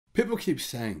People keep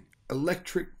saying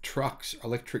electric trucks,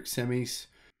 electric semis,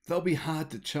 they'll be hard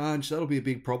to charge, that'll be a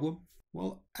big problem.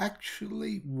 Well,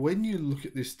 actually, when you look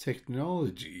at this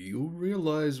technology, you'll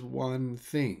realize one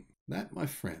thing. That, my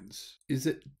friends, is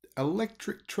that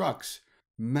electric trucks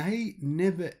may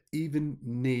never even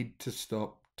need to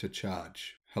stop to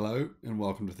charge. Hello and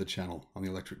welcome to the channel. I'm the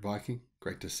Electric Viking.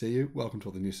 Great to see you. Welcome to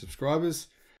all the new subscribers.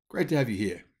 Great to have you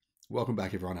here. Welcome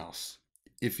back everyone else.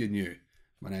 If you're new,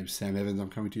 my name's Sam Evans. I'm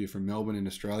coming to you from Melbourne in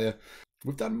Australia.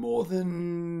 We've done more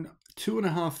than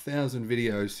 2,500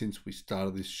 videos since we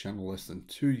started this channel less than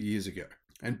 2 years ago.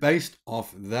 And based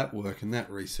off that work and that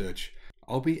research,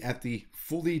 I'll be at the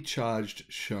Fully Charged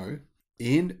show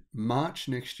in March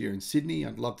next year in Sydney.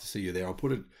 I'd love to see you there. I'll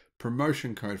put a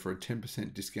promotion code for a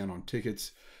 10% discount on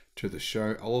tickets to the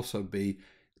show. I'll also be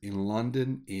in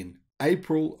London in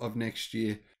April of next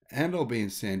year, and I'll be in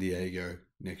San Diego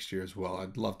next year as well.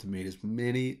 I'd love to meet as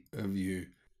many of you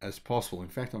as possible. In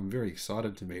fact, I'm very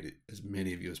excited to meet as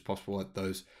many of you as possible at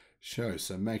those shows.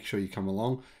 So make sure you come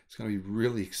along. It's going to be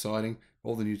really exciting.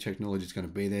 All the new technology is going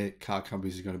to be there. Car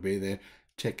companies are going to be there.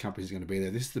 Tech companies are going to be there.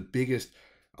 This is the biggest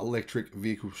electric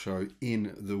vehicle show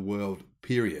in the world,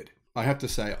 period. I have to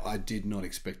say, I did not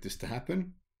expect this to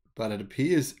happen, but it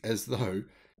appears as though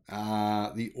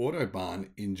the Autobahn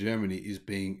in Germany is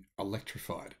being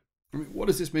electrified. I mean, what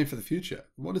does this mean for the future?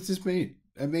 What does this mean?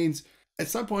 It means at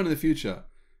some point in the future,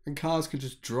 cars can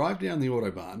just drive down the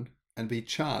Autobahn and be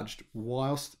charged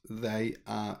whilst they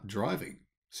are driving.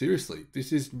 Seriously,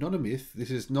 this is not a myth.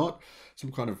 This is not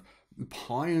some kind of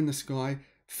pie in the sky,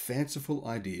 fanciful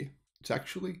idea. It's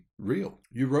actually real.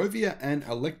 Eurovia and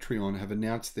Electrion have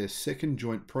announced their second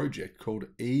joint project called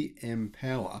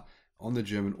eMpower on the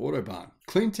German Autobahn.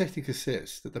 Cleantechnica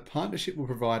says that the partnership will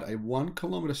provide a 1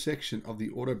 kilometer section of the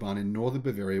Autobahn in northern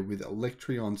Bavaria with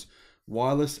Electrion's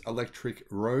wireless electric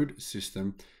road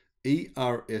system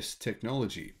ERS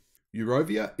technology.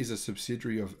 Eurovia is a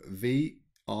subsidiary of Vincii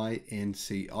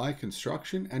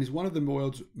Construction and is one of the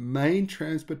world's main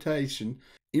transportation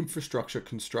infrastructure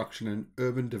construction and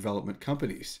urban development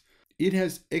companies. It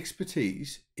has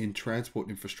expertise in transport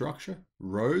infrastructure,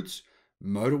 roads,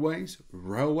 motorways,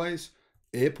 railways,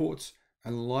 airports,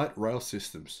 and light rail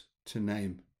systems, to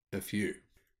name a few.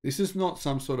 This is not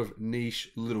some sort of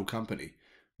niche little company.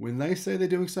 When they say they're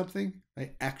doing something,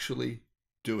 they actually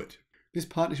do it. This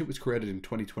partnership was created in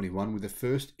 2021 with the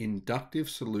first inductive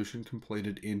solution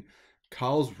completed in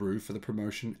Karlsruhe for the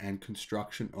promotion and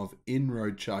construction of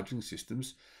in-road charging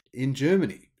systems in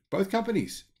Germany. Both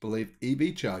companies believe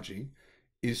EV charging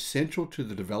is central to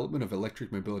the development of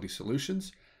electric mobility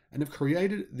solutions and have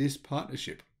created this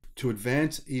partnership to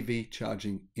advance EV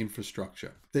charging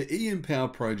infrastructure. The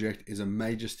eMpower project is a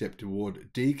major step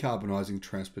toward decarbonising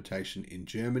transportation in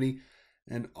Germany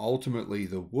and ultimately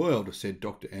the world, said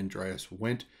Dr. Andreas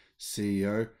Wendt,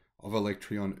 CEO of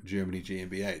Electrion Germany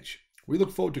GmbH. We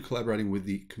look forward to collaborating with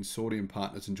the consortium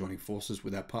partners and joining forces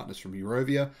with our partners from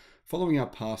Eurovia, following our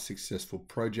past successful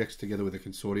projects together with the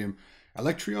consortium.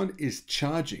 Electrion is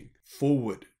charging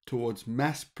forward towards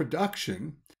mass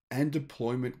production and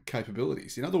deployment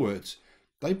capabilities. In other words,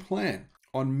 they plan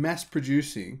on mass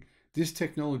producing this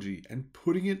technology and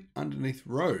putting it underneath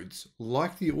roads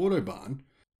like the Autobahn,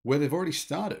 where they've already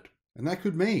started. And that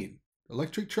could mean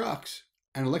electric trucks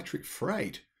and electric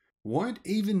freight won't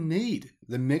even need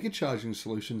the mega charging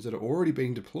solutions that are already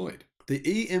being deployed. The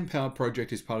eMpower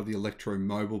project is part of the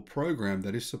Electromobile program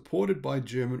that is supported by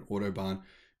German Autobahn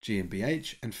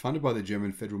GmbH and funded by the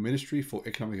German Federal Ministry for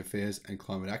Economic Affairs and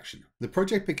Climate Action. The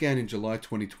project began in July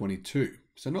 2022,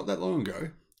 so not that long ago,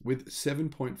 with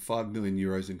 7.5 million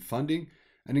euros in funding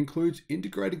and includes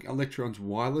integrating Electrion's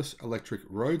wireless electric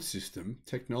road system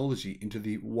technology into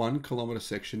the 1 kilometer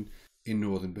section in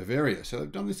northern Bavaria. So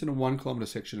they've done this in a 1 kilometer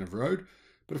section of road,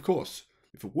 but of course,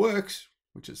 if it works,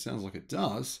 which it sounds like it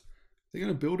does, they're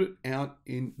going to build it out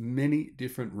in many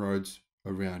different roads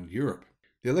around Europe.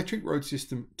 The electric road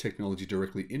system technology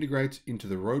directly integrates into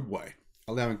the roadway,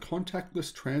 allowing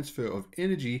contactless transfer of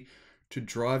energy to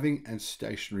driving and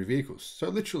stationary vehicles. So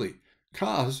literally,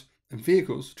 cars and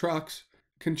vehicles, trucks,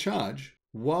 can charge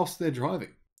whilst they're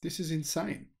driving. This is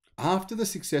insane. After the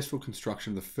successful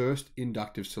construction of the first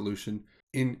inductive solution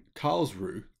in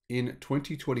Karlsruhe in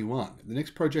 2021, the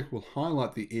next project will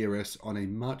highlight the ERS on a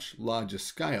much larger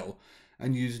scale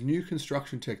and use new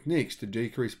construction techniques to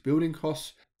decrease building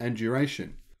costs and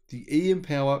duration. The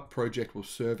eMpower project will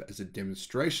serve as a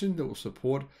demonstration that will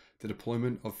support the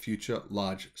deployment of future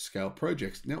large-scale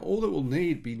projects. Now, all that will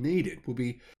be needed will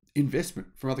be investment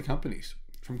from other companies,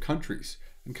 from countries,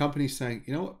 and companies saying,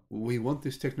 you know what, we want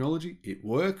this technology, it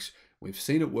works, we've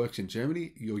seen it works in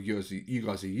Germany, you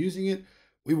guys are using it,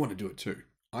 We want to do it too.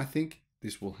 I think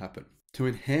this will happen. To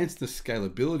enhance the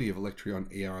scalability of Electron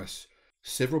ERS,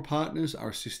 several partners are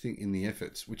assisting in the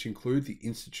efforts, which include the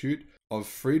Institute of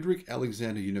Friedrich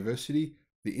Alexander University,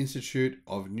 the Institute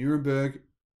of Nuremberg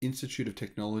Institute of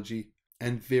Technology,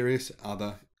 and various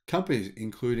other companies,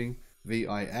 including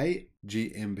VIA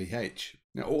GmbH.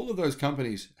 Now, all of those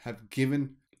companies have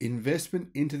given investment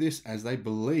into this as they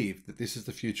believe that this is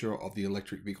the future of the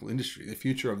electric vehicle industry. The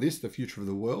future of this, the future of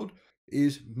the world,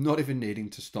 is not even needing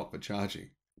to stop for charging.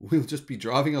 We'll just be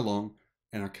driving along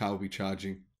and our car will be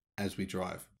charging as we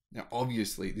drive. Now,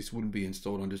 obviously, this wouldn't be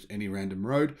installed on just any random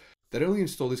road. They'd only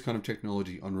install this kind of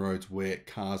technology on roads where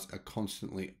cars are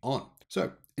constantly on.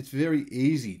 So it's very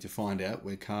easy to find out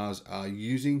where cars are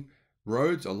using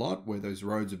roads a lot, where those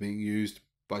roads are being used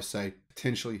by, say,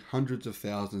 potentially hundreds of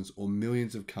thousands or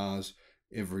millions of cars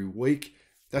every week.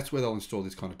 That's where they'll install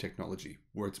this kind of technology,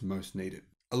 where it's most needed.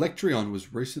 Electron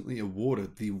was recently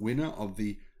awarded the winner of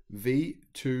the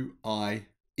V2I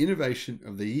Innovation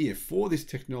of the Year for this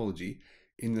technology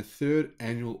in the 3rd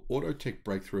annual Autotech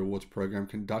Breakthrough Awards program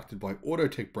conducted by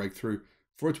Autotech Breakthrough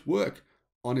for its work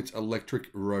on its electric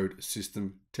road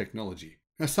system technology.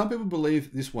 Now, some people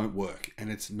believe this won't work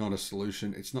and it's not a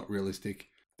solution, it's not realistic.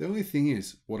 The only thing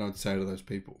is, what I'd say to those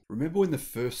people, remember when the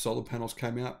first solar panels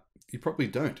came out? You probably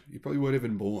don't. You probably weren't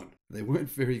even born. They weren't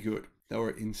very good. They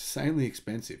were insanely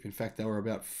expensive. In fact, they were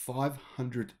about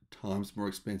 500 times more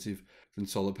expensive than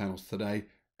solar panels today,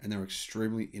 and they're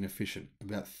extremely inefficient,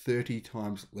 about 30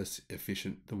 times less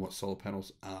efficient than what solar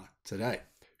panels are today.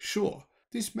 Sure,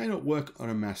 this may not work on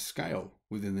a mass scale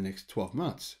within the next 12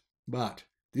 months, but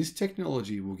this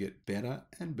technology will get better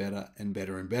and better and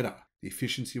better and better. The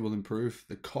efficiency will improve,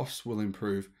 the costs will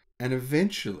improve, and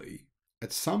eventually,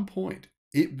 at some point,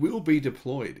 it will be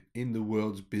deployed in the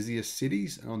world's busiest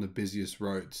cities and on the busiest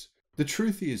roads. The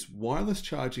truth is, wireless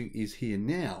charging is here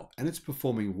now and it's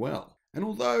performing well. And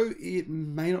although it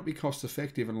may not be cost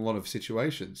effective in a lot of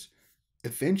situations,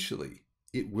 eventually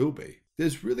it will be.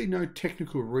 There's really no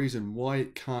technical reason why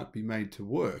it can't be made to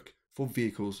work for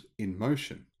vehicles in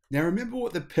motion. Now, remember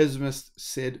what the pessimist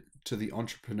said to the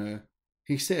entrepreneur?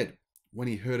 He said, when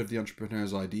he heard of the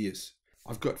entrepreneur's ideas,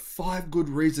 "I've got 5 good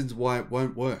reasons why it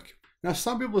won't work." Now,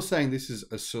 some people are saying this is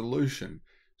a solution,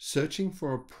 searching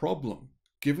for a problem,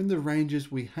 given the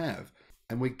ranges we have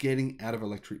and we're getting out of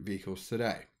electric vehicles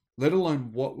today, let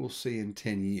alone what we'll see in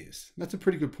 10 years. That's a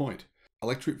pretty good point.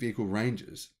 Electric vehicle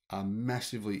ranges are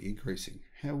massively increasing.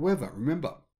 However,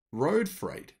 remember, road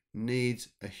freight needs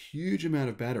a huge amount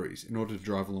of batteries in order to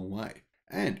drive a long way.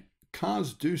 And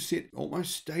cars do sit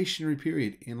almost stationary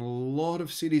period in a lot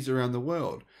of cities around the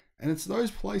world. And it's those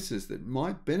places that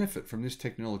might benefit from this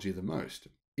technology the most.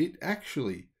 It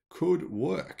actually could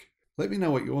work. Let me know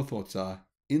what your thoughts are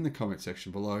in the comment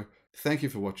section below. Thank you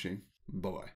for watching. Bye-bye.